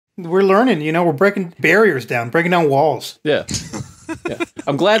We're learning, you know, we're breaking barriers down, breaking down walls. Yeah. Yeah.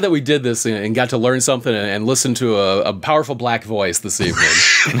 I'm glad that we did this and got to learn something and listen to a powerful black voice this evening.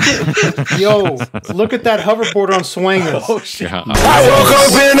 Yo, look at that hoverboard on swingers. Oh, shit. I woke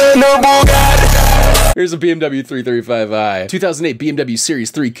up in a new Bugatti. Here's a BMW 335i. 2008 BMW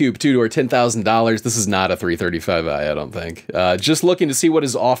Series 3 Coupe, 2-door, $10,000. This is not a 335i, I don't think. Just looking to see what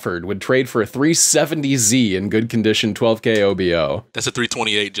is offered. Would trade for a 370Z in good condition, 12K OBO. That's a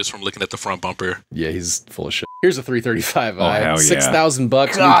 328 just from looking at the front bumper. Yeah, he's full of shit. Here's a 335i. Oh, hell yeah. $6,000, new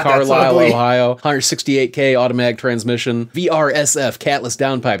God, Carlisle, that's ugly. Ohio. 168K automatic transmission. VRSF, catless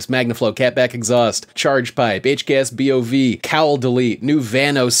downpipes, Magnaflow, catback exhaust, charge pipe, HKS BOV, cowl delete, new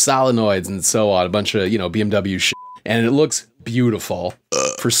Vanos solenoids, and so on. A bunch of, BMW shit. And it looks beautiful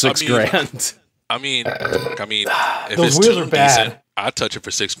for $6,000. I mean, if Those it's wheels are tuned bad. decent, I'd touch it for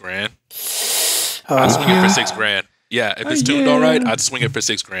 $6,000. I'd swing it for $6,000. Yeah, if it's tuned all right, I'd swing it for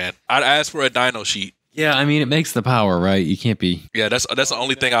 $6,000. I'd ask for a dyno sheet. Yeah, I mean, it makes the power, right? You can't be... Yeah, that's the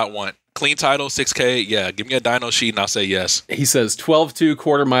only thing I want. Clean title, 6K. Yeah, give me a dyno sheet and I'll say yes. He says 12.2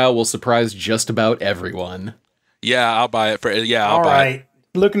 quarter mile will surprise just about everyone. Yeah, I'll buy it for. Yeah, I'll All buy it. right,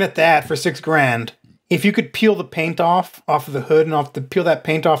 looking at that for $6,000. If you could peel the paint off of the hood and peel that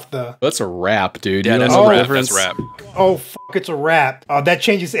paint off the... That's a wrap, dude. Yeah, You that's know a the wrap. difference? That's a wrap. Oh, fuck, it's a wrap. That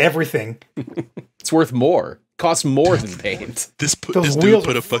changes everything. It's worth more. Costs more than paint. This Those dude wheels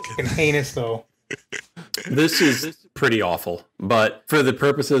put are a fucking. fucking heinous, though. This is pretty awful, but for the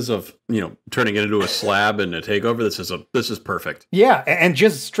purposes of turning it into a slab and a takeover, this is perfect. Yeah, and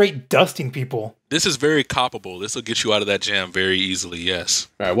just straight dusting people. This is very coppable. This will get you out of that jam very easily. Yes.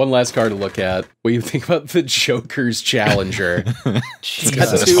 All right, one last car to look at. What do you think about the Joker's Challenger?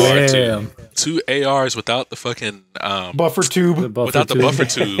 Jesus. Two ARs without the fucking Buffer tube. without the buffer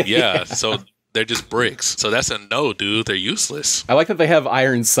tube. Yeah. So they're just bricks. So that's a no, dude. They're useless. I like that they have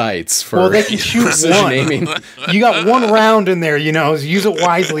iron sights for Well, they can shoot precision one. aiming. You got one round in there, use it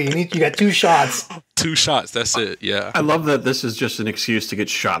wisely. You got 2 shots. 2 shots. That's it. Yeah. I love that this is just an excuse to get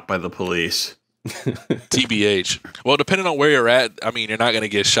shot by the police. TBH. Well, depending on where you're at, I mean, you're not going to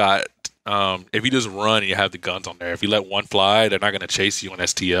get shot. If you just run and you have the guns on there, if you let one fly, they're not going to chase you on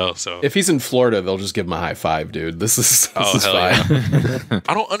STL. So If he's in Florida, they'll just give him a high five, dude. This is hell fine. yeah.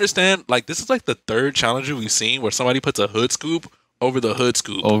 I don't understand. Like, this is like the 3rd Challenger we've seen where somebody puts a hood scoop over the hood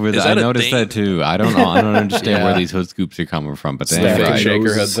scoop. I noticed that too. I don't know. I don't understand Yeah. where these hood scoops are coming from, but The they ain't fake right.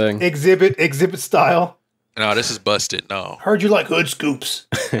 shaker hood thing. Exhibit style. No, this is busted. No. Heard you like hood scoops.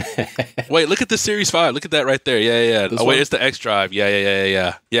 Wait, look at the Series 5. Look at that right there. Yeah. This Oh, wait, one? it's the X Drive.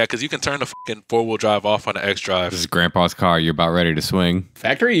 Yeah, because you can turn the fucking 4-wheel drive off on the X Drive. This is Grandpa's car. You're about ready to swing.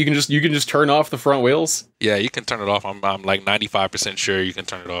 Factory? You can just turn off the front wheels? Yeah, you can turn it off. I'm like 95% sure you can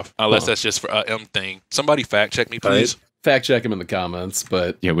turn it off. Unless that's just for a M thing. Somebody fact check me, please. Fact check him in the comments,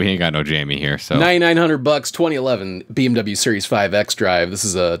 but Yeah, we ain't got no Jamie here, so... $9,900, 2011 BMW Series 5 X Drive. This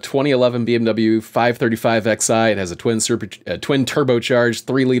is a 2011 BMW 535 Xi. It has a twin turbocharged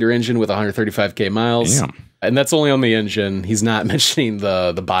 3-liter engine with 135k miles. Damn. And that's only on the engine. He's not mentioning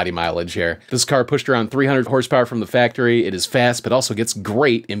the body mileage here. This car pushed around 300 horsepower from the factory. It is fast, but also gets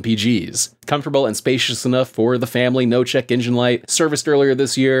great MPGs. Comfortable and spacious enough for the family. No check engine light. Serviced earlier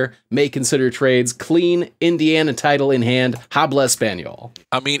this year. May consider trades. Clean Indiana title in hand. Habla Espanol.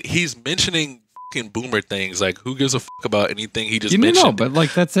 I mean, he's mentioning fucking boomer things. Like, who gives a fuck about anything he just You know, mentioned? but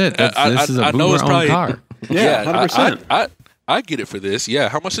like that's it. This is a I know it's boomer-owned probably- car. Yeah, 100%. I get it for this. Yeah,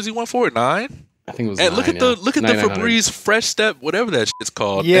 how much does he want for it? 9? I think it was And look at the 9,900. Febreze Fresh Step, whatever that shit's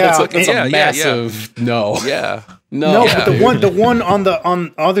called. Yeah, And it's like, It's yeah, a massive no. yeah. No, Yeah. but the one on the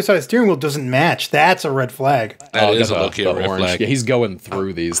other side of the steering wheel doesn't match. That's a red flag. That is got a low-key red orange. flag. Yeah, he's going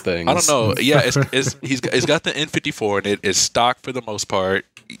through these things. I don't know. Yeah, it's got the N54 and it's stock for the most part.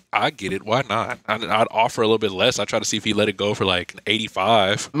 I get it. Why not? I'd offer a little bit less. I try to see if he let it go for like an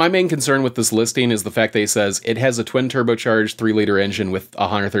 85. My main concern with this listing is the fact that he says it has a twin turbocharged 3-liter engine with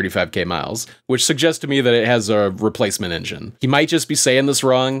 135k miles, which suggests to me that it has a replacement engine. He might just be saying this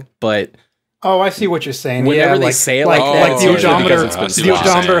wrong, but Oh, I see what you're saying. Whenever yeah, they like, say it like, like that, like it's the usually because odometer, it's been I see the what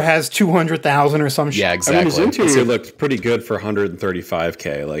you're odometer saying. has 200,000 or some shit. yeah, I mean, exactly. his interior looked pretty good for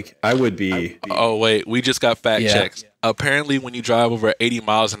 135k. Like, I would be. Oh, wait. We just got fact Yeah. checks. Apparently, when you drive over 80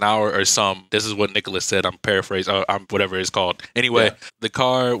 miles an hour or some, this is what Nicholas said. I'm paraphrasing. I'm whatever it's called. Anyway, the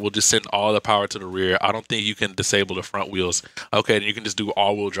car will just send all the power to the rear. I don't think you can disable the front wheels. Okay, then you can just do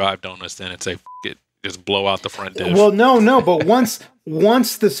all-wheel drive donuts then and say, F it. just blow out the front diff. Well, no, but once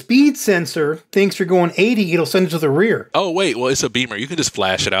the speed sensor thinks you're going 80, it'll send it to the rear. Oh, wait. Well, it's a Beamer. You can just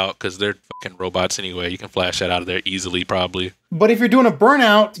flash it out because they're fucking robots anyway. You can flash that out of there easily, probably. But if you're doing a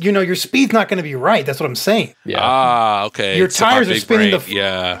burnout, your speed's not going to be right. That's what I'm saying. Yeah. Ah, okay. Your So my tires are big spinning brain-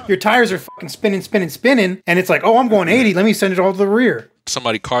 Yeah. Your tires are fucking spinning, and it's like, oh, I'm going 80. Let me send it all to the rear.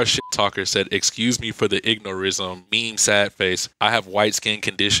 Somebody, car shit talker, said, "Excuse me for the ignorism. Meme sad face. I have white skin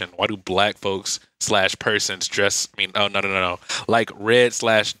condition. Why do black folks / persons dress? I mean, oh no. Like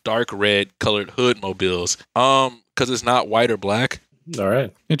red/dark red colored hood mobiles. Because it's not white or black. All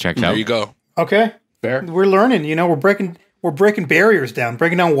right. It checks out. There you go. Okay, Fair. we're learning. We're breaking barriers down,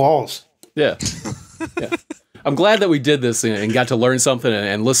 breaking down walls. Yeah. Yeah. I'm glad that we did this and got to learn something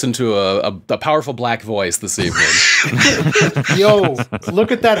and listen to a powerful black voice this evening. Yo,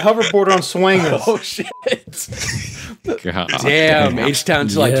 look at that hoverboard on Swangers. Oh, shit. God. Damn, H-Town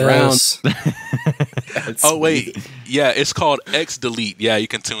till I drown. Oh, wait. Yeah, it's called X Delete. Yeah, you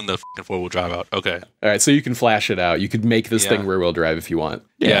can tune the fucking four-wheel drive out. Okay. All right, so you can flash it out. You could make this Yeah. thing rear-wheel drive if you want.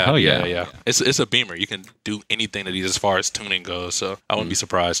 Hell yeah. Yeah. It's a Beamer. You can do anything that as far as tuning goes, so I wouldn't be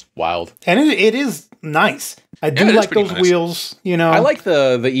surprised. Wild. And it is nice. I do Yeah, it is like pretty those nice. wheels, I like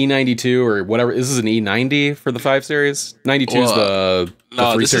the E92 or whatever. This is an E90 for the 5 Series. 92 is the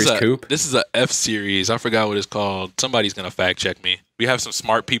 3 Series coupe. This is a F Series. I forgot what it's called. Somebody's going to fact check me. We have some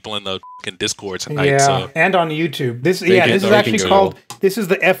smart people in the fucking Discord tonight, Yeah, so... and on YouTube. This can- is they can actually Google. called. This is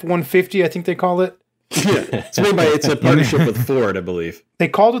the F-150, I think they call it. It's a partnership with Ford, I believe. They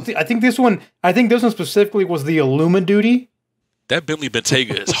called it. I think this one specifically was the Illuma Duty. That Bentley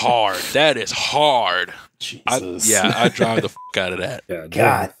Bentayga is hard. That is hard. Jesus. I drive the out of that. Yeah,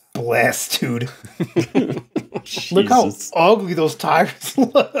 God bless, dude. Look how ugly those tires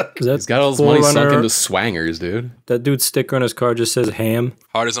look. He's got all his money sunk 4Runner, into swangers, dude. That dude's sticker on his car just says ham.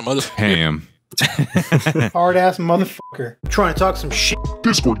 Hard as a motherfucker. Ham. Hard ass motherfucker. Trying to talk some shit.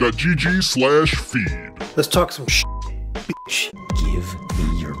 Discord.gg/feed. Let's talk some shit, bitch. Give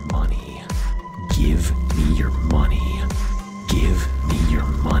me your money. Give me your money. Give me your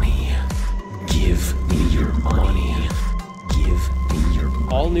money. Give me your money. Give me your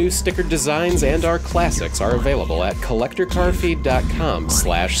money. All new sticker designs and our classics are available at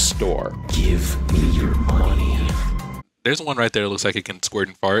collectorcarfeed.com/store. Give me your money. There's one right there that looks like it can squirt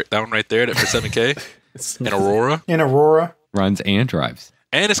and fart. That one right there, that for 7K. An Aurora. In Aurora. Runs and drives.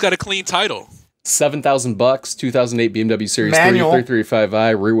 And it's got a clean title. $7,000, 2008 BMW Series Manual. 3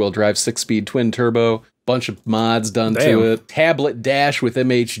 335i, rear-wheel drive, 6-speed twin turbo, bunch of mods done Damn. to it. Tablet dash with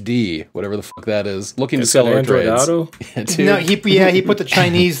MHD, whatever the fuck that is. Looking to It's sell got Android trades. Auto. Yeah, dude. No, he put the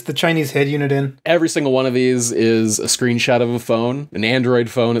Chinese head unit in. Every single one of these is a screenshot of a phone, an Android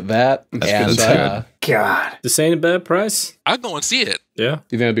phone at that. That's good. God. This ain't a bad price. I'd go and see it. Yeah.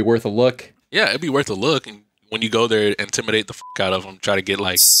 You think it'd be worth a look? Yeah, it'd be worth a look. And when you go there, intimidate the fuck out of them. Try to get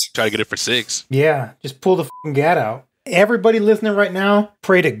it for 6. Yeah, just pull the fucking gat out. Everybody listening right now,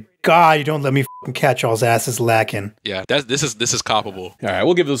 pray to God you don't let me fucking catch y'all's asses lacking. Yeah, this is coppable. All right,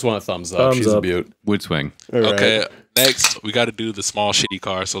 we'll give this one a thumbs up. Thumbs She's a up. beaut. Wood swing. All right. Okay, next we got to do the small shitty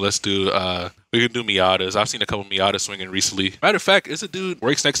car. So let's do we can do Miatas. I've seen a couple Miatas swinging recently. Matter of fact, it's a dude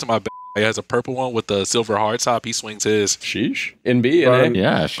works next to my bed. He has a purple one with the silver hardtop. He swings his. Sheesh. NB, and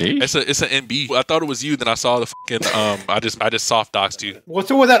Yeah, she. It's an NB. I thought it was you. Then I saw the fucking I just soft doxed you.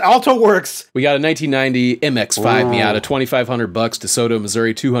 What's up with that Alto Works? we got a 1990 MX-5 Miata, $2,500, DeSoto,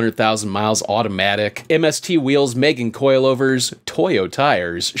 Missouri, 200,000 miles, automatic. MST wheels, Megan coilovers, Toyo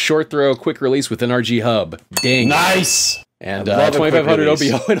tires, short throw, quick release with NRG hub. Ding. Nice. And I love a quick 2,500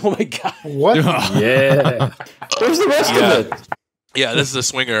 release. OBO. And oh my god. What? Yeah. Where's the rest Yeah. of it? Yeah, this is a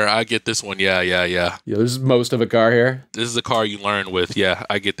swinger. I get this one. Yeah. Yeah, there's most of a car here. This is a car you learn with. Yeah,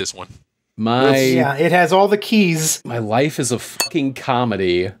 I get this one. Yeah, it has all the keys. My life is a fucking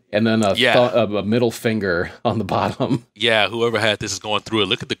comedy, and then a middle finger on the bottom. Yeah, whoever had this is going through it.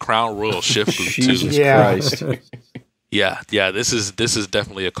 Look at the Crown Royal shift boot too. Jesus Yeah. Christ. Yeah. This is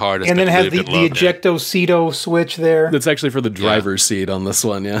definitely a car that's And then it been has lived the and loved in. ejecto-ceto switch there. That's actually for the driver's seat on this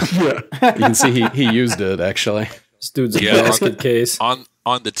one, yeah. You can see he used it, actually. This dude's a Yeah. basket case. On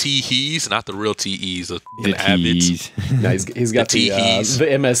the T-Hees, not the real T-Es, the The Abbots. tees. No, he's got The the Teehees.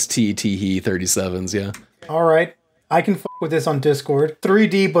 MST Teehee 37s, yeah. All right. I can fuck with this on Discord.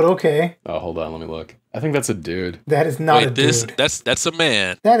 3D, but okay. Oh, hold on, let me look. I think that's a dude. That is not a Wait, dude. that's a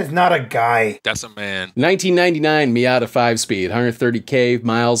man. That is not a guy. That's a man. 1999 Miata 5-speed, 130K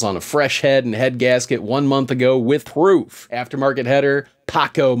miles on a fresh head and head gasket 1 month ago with proof. Aftermarket header,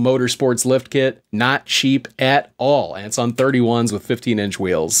 Paco Motorsports lift kit, not cheap at all. And it's on 31s with 15-inch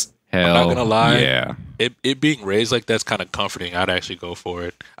wheels. Hell, I'm not gonna lie. Yeah. It being raised like that's kind of comforting. I'd actually go for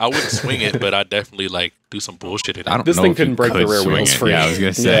it. I wouldn't swing it, but I'd definitely like do some bullshit in it. I don't This know thing if you couldn't break the could rear swing wheels it. free. Yeah, I was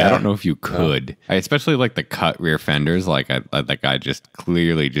gonna say Yeah. I don't know if you could. Especially like the cut rear fenders. Like that guy just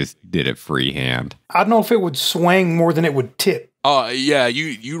clearly just did it freehand. I don't know if it would swing more than it would tip. Oh yeah,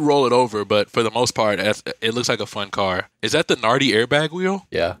 you roll it over, but for the most part, it looks like a fun car. Is that the Nardi airbag wheel?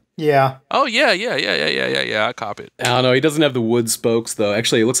 Yeah. Yeah. Oh yeah. I cop it. I don't know. He doesn't have the wood spokes, though.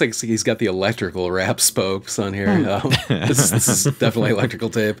 Actually, it looks like he's got the electrical wrap spokes on here. This is definitely electrical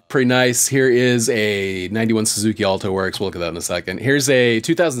tape. Pretty nice. Here is a 91 Suzuki Alto Works. We'll look at that in a second. Here's a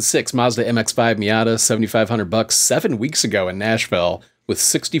 2006 Mazda MX-5 Miata, $7,500, 7 weeks ago in Nashville with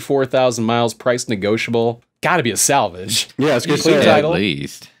 64,000 miles, price negotiable. Got to be a salvage. Yeah, it's good. Clean At title.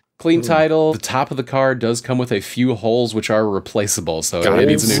 least. Clean title. The top of the car does come with a few holes which are replaceable, so it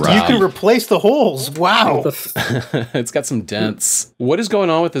needs a new Right. You top. can replace the holes. Wow. It's got some dents. What is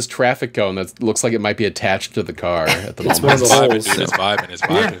going on with this traffic cone that looks like it might be attached to the car at the one of moment? the It's vibing, holes. dude. It's vibing. It's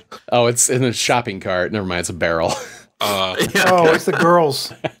vibing. Oh, it's in a shopping cart. Never mind, it's a barrel. Oh, it's the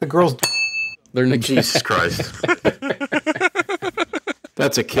girls. The girls. They're in Jesus Christ.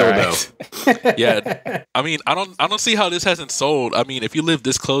 That's a kill, All right. Yeah, I mean, I don't see how this hasn't sold. I mean, if you live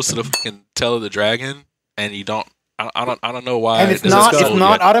this close to the fucking Tail of the Dragon and you don't, I don't know why. And it's this hasn't not. It's sold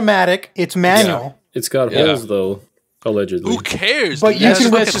not yet. automatic. It's manual. It's got Yeah. holes though, allegedly. Who cares? But dude? you That's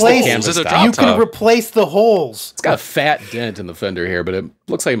can just a replace. canvas This is a drop You can top. replace the holes. It's got a fat dent in the fender here, but it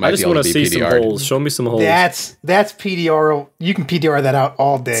looks like it might I be just able want to to be see some PDR'd. holes. Show me some holes. That's PDR. You can PDR that out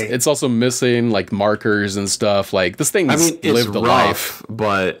all day. It's also missing like markers and stuff. Like this thing's I mean, it's lived a life. rough,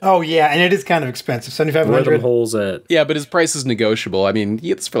 but Oh yeah, and it is kind of expensive. Where are them 7,500. holes at? Yeah, but his price is negotiable. I mean, he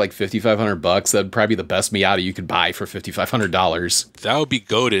gets for like $5,500. That'd probably be the best Miata you could buy for $5,500. That would be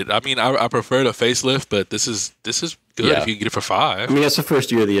goated. I mean, I prefer the facelift, but this is good Yeah. if you can get it for I $5. mean that's the first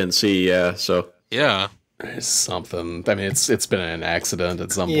year of the NC, yeah. So Yeah. There's something. I mean, it's been an accident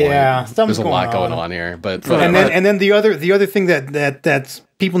at some point. Yeah, something's There's a lot going going on. on here, but And then the other thing that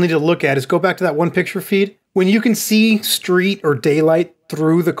people need to look at is go back to that one picture feed. When you can see street or daylight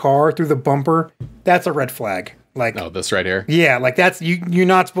through the car, through the bumper, that's a red flag. Like oh, this right here. yeah, like that's you're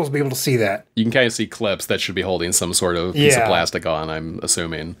not supposed to be able to see that. You can kind of see clips that should be holding some sort of piece of Yeah. plastic on, I'm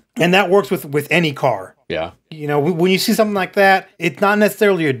assuming. And that works with any car. Yeah. You know, when you see something like that, it's not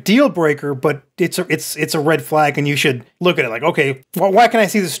necessarily a deal breaker, but it's a red flag, and you should look at it like, okay, why can I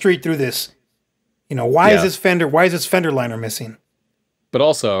see the street through this? You know, why is this fender liner missing? But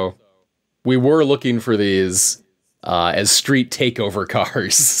also, we were looking for these as street takeover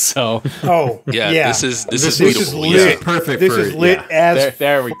cars. So Oh, Yeah. This is This is beatable. lit. perfect This for is lit as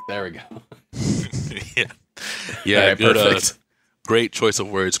there we go. Yeah. Yeah. All right, Good. perfect. Great choice of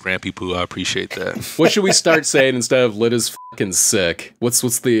words, Grampy Poo. I appreciate that. What should we start saying instead of lit as fucking sick? What's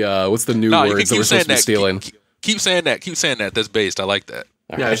the new No, you can words that we're keep supposed saying to be that. stealing? Keep saying that. Keep saying that. That's based. I like that.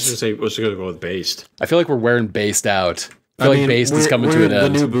 yeah, I was just gonna say let's go with based. I feel like we're wearing based out. I feel like based is coming to we're an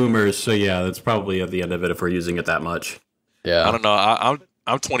end. the new boomers, so yeah, that's probably at the end of it if we're using it that much. Yeah. I don't know.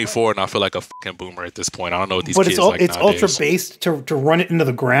 I'm 24 and I feel like a fucking boomer at this point. I don't know what these but kids it's like it's nowadays. ultra based to run it into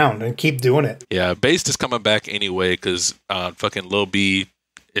the ground and keep doing it. Yeah, based is coming back anyway because fucking Lil B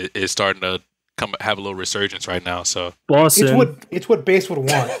is starting to have a little resurgence right now. So Boston. It's what base would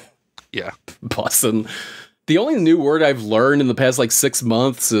want. yeah, Boston. The only new word I've learned in the past like 6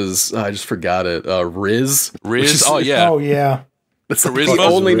 months is I just forgot it. Riz. Which Riz. is- Oh yeah, Oh yeah, That's the Charisma?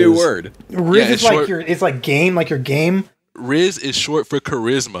 only new word. Riz it's is like short. it's like game, like your game. Riz is short for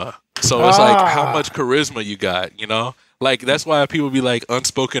charisma. So it's like how much charisma you got. You know, like that's why people be like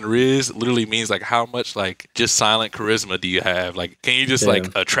unspoken Riz literally means like how much like just silent charisma do you have? Like can you just like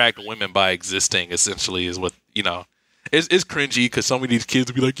attract women by existing? Essentially is what you know. It's cringy because some of these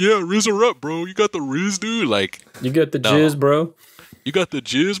kids will be like, yeah, Riz her up, bro. You got the Riz, dude. Like, You got the No. jizz, bro. you got the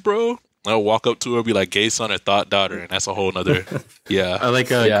jizz, bro. I'll walk up to her and be like, gay son or thought daughter. And that's a whole nother, yeah. I like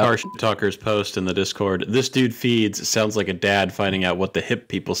Yeah. Car Talker's post in the Discord. This dude feeds sounds like a dad finding out what the hip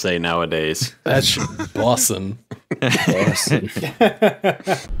people say nowadays. That's Boston.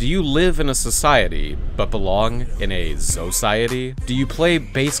 Do you live in a society but belong in a society? Do you play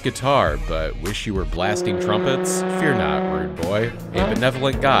bass guitar but wish you were blasting trumpets? Fear not, rude boy. A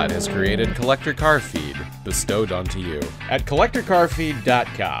benevolent God has created Collector Car Feed, bestowed onto you. At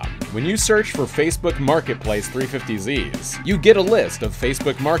collectorcarfeed.com, when you search for Facebook Marketplace 350Zs, you get a list of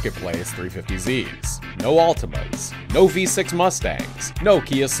Facebook Marketplace 350Zs. No Altimas, no V6 Mustangs, no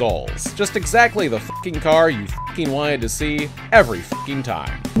Kia Souls. Just exactly the fucking car you fucking wanted to see every fucking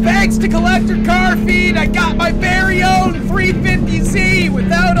time. Thanks to Collector Car Feed, I got my very own 350Z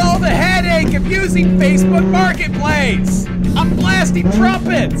without all the head headache of using Facebook Marketplace. I'm blasting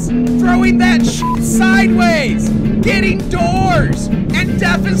trumpets, throwing that shit sideways, getting doors, and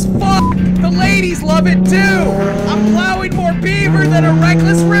deaf as fuck. The ladies love it too. I'm plowing more beaver than a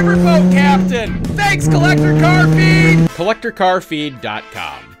reckless riverboat captain. Thanks, Collector Car Feed.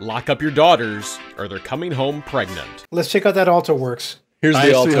 CollectorCarFeed.com. Lock up your daughters, or they're coming home pregnant. Let's check out that Alto Works. Here's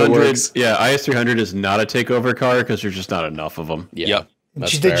the Alto Works. Yeah, IS300 is not a takeover car because there's just not enough of them. Yeah, Yep.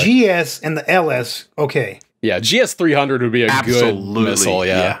 that's The fair. GS and the LS, okay. Yeah, GS300 would be a Absolutely, good missile.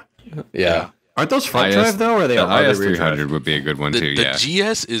 Yeah. Aren't those front drive though, or are they the all rear drive? IS300 would be a good one too. The Yeah.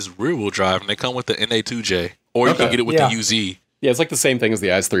 GS is rear wheel drive, and they come with the NA2J, or you can get it with Yeah. the UZ. Yeah, it's like the same thing as the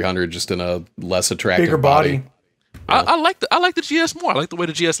IS300, just in a less attractive Bigger body. I like the GS more. I like the way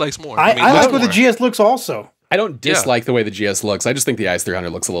the GS likes more. I mean, like looks what the more. GS looks also. I don't dislike the way the GS looks. I just think the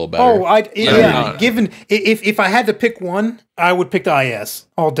IS300 looks a little better. Oh, yeah. no. Given if I had to pick one, I would pick the IS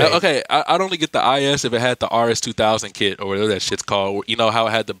all day. Okay, I'd only get the IS if it had the RS2000 kit or whatever that shit's called. You know how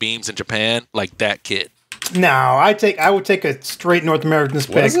it had the beams in Japan, like that kit. No, I would take a straight North American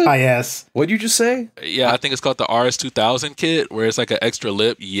spec is it? IS. What'd you just say? Yeah, I think it's called the RS2000 kit, where it's like an extra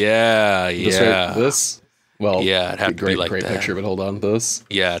lip. Yeah, This yeah, right- this? Well, Yeah, it'd have to be great, like great that. picture, but hold on. This?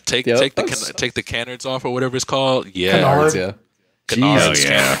 yeah. Take Yeah, take that's- take the canards off or whatever it's called. Yeah, Canard. Yeah. Canards,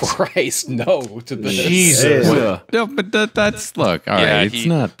 yeah. canards. Christ, no to this. Jesus. No, but that's look. All right, Yeah, it's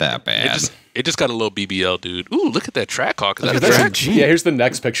not that It bad. just got a little BBL, dude. Ooh, look at that track hawk. Is that a That's a track? Jeep. Yeah, here's the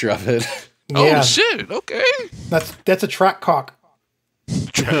next picture of it. Yeah. Oh shit! Okay. That's a track cock.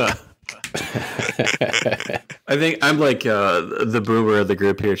 I think I'm like the boomer of the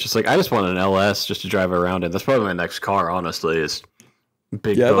group here. It's just like I just want an LS just to drive around in. That's probably my next car, honestly. Is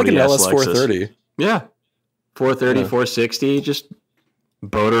big Yeah, like an boaty-ass LS Lexus. 430. Yeah, 430, Yeah. 460, just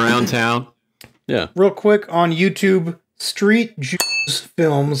boat around town. Yeah. Real quick on YouTube, Street Juice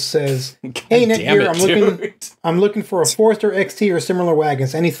Films says, "Hey damn Netgear, it, I'm looking for a Forester XT or similar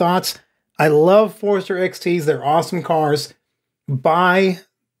wagons. Any thoughts? I love Forester XTs. They're awesome cars. Buy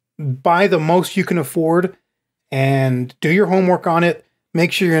the most you can afford, and do your homework on it.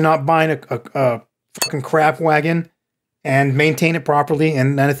 Make sure you're not buying a fucking crap wagon, and maintain it properly.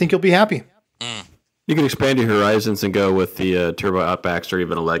 And I think you'll be happy." You can expand your horizons and go with the turbo Outbacks or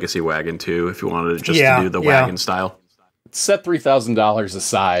even a legacy wagon too, if you wanted to just to do the wagon style. Set $3,000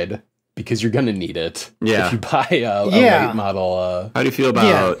 aside because you're gonna need it. Yeah. If you buy a late model. How do you feel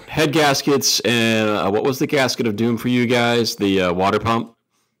about head gaskets and what was the gasket of doom for you guys? The water pump.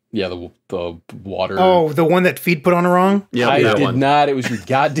 Yeah, the water. Oh, the one that Feed put on wrong? Yeah, I that did one. not. It was your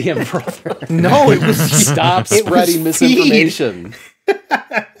goddamn brother. No, it was Stop it was spreading Feed. misinformation.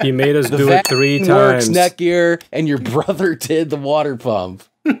 He made us do it Vacuum 3 works, times. Netgear, and your brother did the water pump.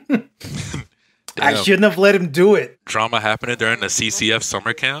 I Damn. shouldn't have let him do it. Drama happening during the CCF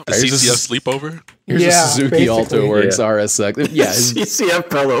summer camp, the Here's CCF a- sleepover. Here's Yeah, a Suzuki basically. Alto Works RSX. Yeah, his- CCF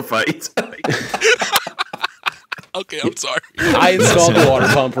pillow fight. Okay, I'm sorry. I installed the water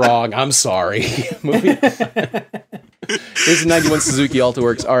pump wrong. I'm sorry. Moving- Here's a 91 Suzuki Alto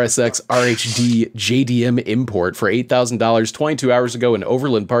Works RSX RHD JDM import for $8,000 22 hours ago in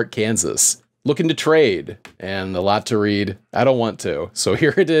Overland Park, Kansas. Looking to trade and a lot to read. I don't want to. So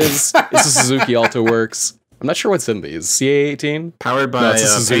here it is. It's a Suzuki Alto Works. I'm not sure what's in these. CA18? Powered by No, it's a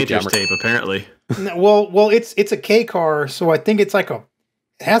Suzuki. painter's tape, apparently. No, well, it's a K car, so I think it's like it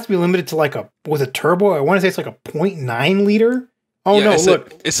has to be limited to like with a turbo. I want to say it's like a 0.9 liter. Oh Yeah, no, it's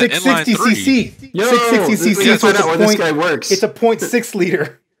look, it's an inline 660cc. Yo, 660cc. we gotta So find it's out a where this point. guy works. It's a 0.6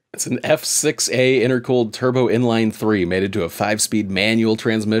 liter. It's an F6A intercooled turbo inline 3 mated to a 5-speed manual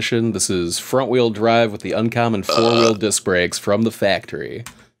transmission. This is front-wheel drive with the uncommon 4-wheel disc brakes from the factory.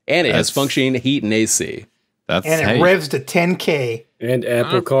 And it has functioning heat and AC. That's And it hey, revs to 10K. And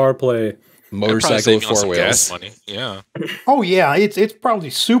Apple CarPlay. Motorcycle with Probably save you on 4 some gas wheels. money. Yeah, Oh yeah, it's probably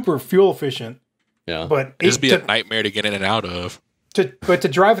super fuel efficient. Yeah. But it'd just be to, a nightmare to get in and out of. to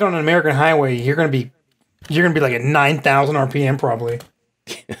drive it on an American highway, you're gonna be like at 9,000 RPM probably.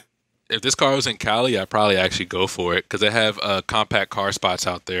 If this car was in Cali, I'd probably actually go for it because they have compact car spots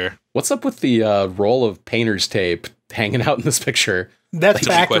out there. What's up with the roll of painter's tape hanging out in this picture? That's Too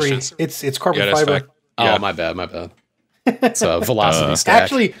many factory. questions. It's carbon Yeah, that's fiber. fact. Oh, Yeah. my bad. It's a velocity stack.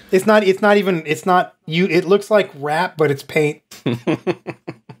 Actually, it's not you. It looks like wrap, but it's paint.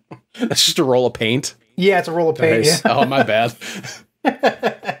 That's just a roll of paint. Yeah, it's a roll of paint. Nice. Yeah. Oh, my bad.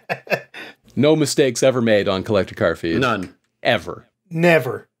 No mistakes ever made on Collector Car Feed. None. Ever.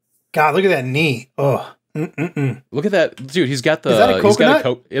 Never. God, look at that knee. Oh, Look at that, dude. He's got the. Is that a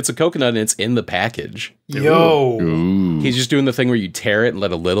coconut? It's a coconut, and it's in the package. Yo, He's just doing the thing where you tear it and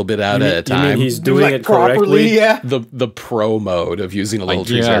let a little bit out at a time. You mean he's doing like it correctly? Yeah. The pro mode of using a little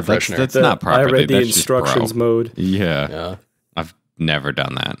juice air freshener. That's not properly. I read the That's just instructions pro. mode. Yeah. I've never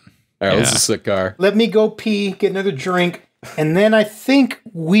done that. All right, this is a sick car. Let me go pee, get another drink, and then I think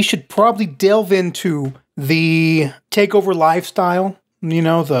we should probably delve into the takeover lifestyle. You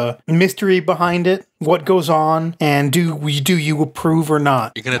know, the mystery behind it, what goes on, and do you approve or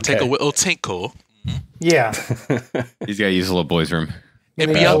not? You're gonna take a little tinkle. Yeah. He's got to use a little boy's room.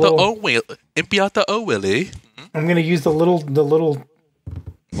 Empty out the O Willie. I'm gonna use the little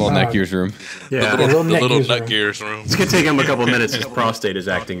Little neck gears room. Yeah. The little gears nut room. gears room. It's gonna take him a couple minutes. His prostate is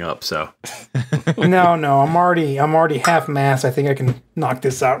acting up. No, I'm already half mass. I think I can knock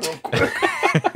this out real quick.